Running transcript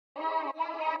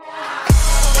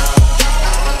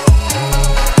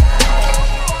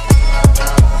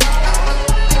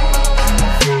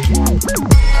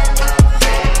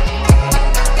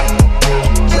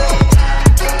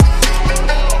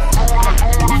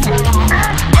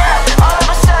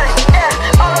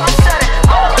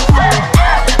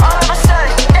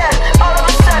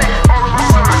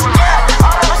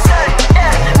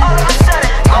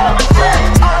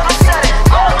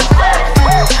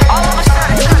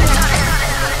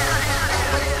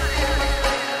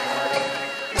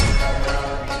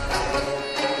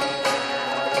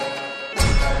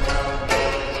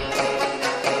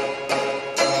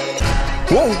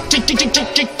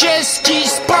qu'est-ce qui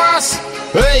se passe?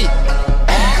 Hey!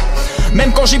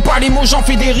 Même quand j'ai pas les mots, j'en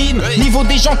fais des rimes. Niveau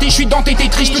déjanté, je suis dans tes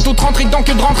tétris. J'peux tout rentrer dedans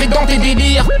que de rentrer dans tes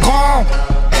délires. Grand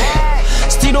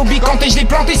stylo bicanté, je l'ai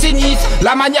planté, c'est Nice.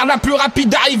 La manière la plus rapide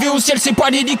d'arriver au ciel, c'est pas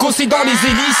l'hélico, c'est dans les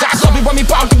hélices. Absorbez-moi mes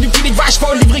paroles comme du filet de vache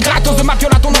folle. Livré gratos de ma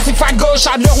piole à ton dans ses fans gauche.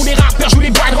 À l'heure où les rappeurs jouent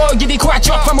les bois de drogue et des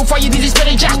quatuors. Femmes au foyer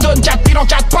désespérées cartonnent. 4 piles en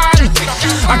 4 palmes.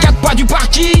 À 4 pas du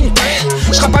parking.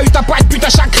 J'rappe pas eu ta poète, pute à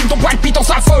chaque crime. Ton palpite en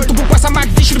s'affole. Tout pourquoi ça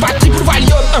m'active, je suis le batterie pour le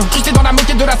Valium. Cristé dans la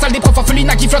moquette de la salle des profs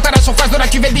orphelines qui flottent à la surface de la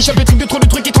cuvette. Des chefs de trucs de trop de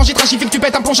trucs étrangers tragiques. Que tu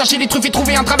pètes un pont, chercher les trucs et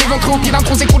trouver un travail ventré au pied d'un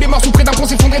tronc. S'écrouler mort sous près d'un pont,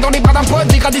 s'effondrer dans les bras d'un pote.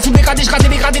 Dégradé sous dégradé, j'radé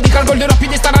dégradé, des calgols de leur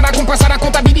piédestal à la compasse à la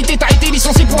comptabilité. T'as été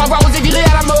licencié pour avoir osé virer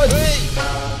à la mode.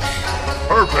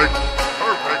 Perfect.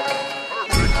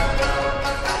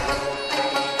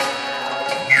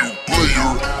 New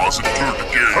player must turn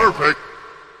again. Perfect.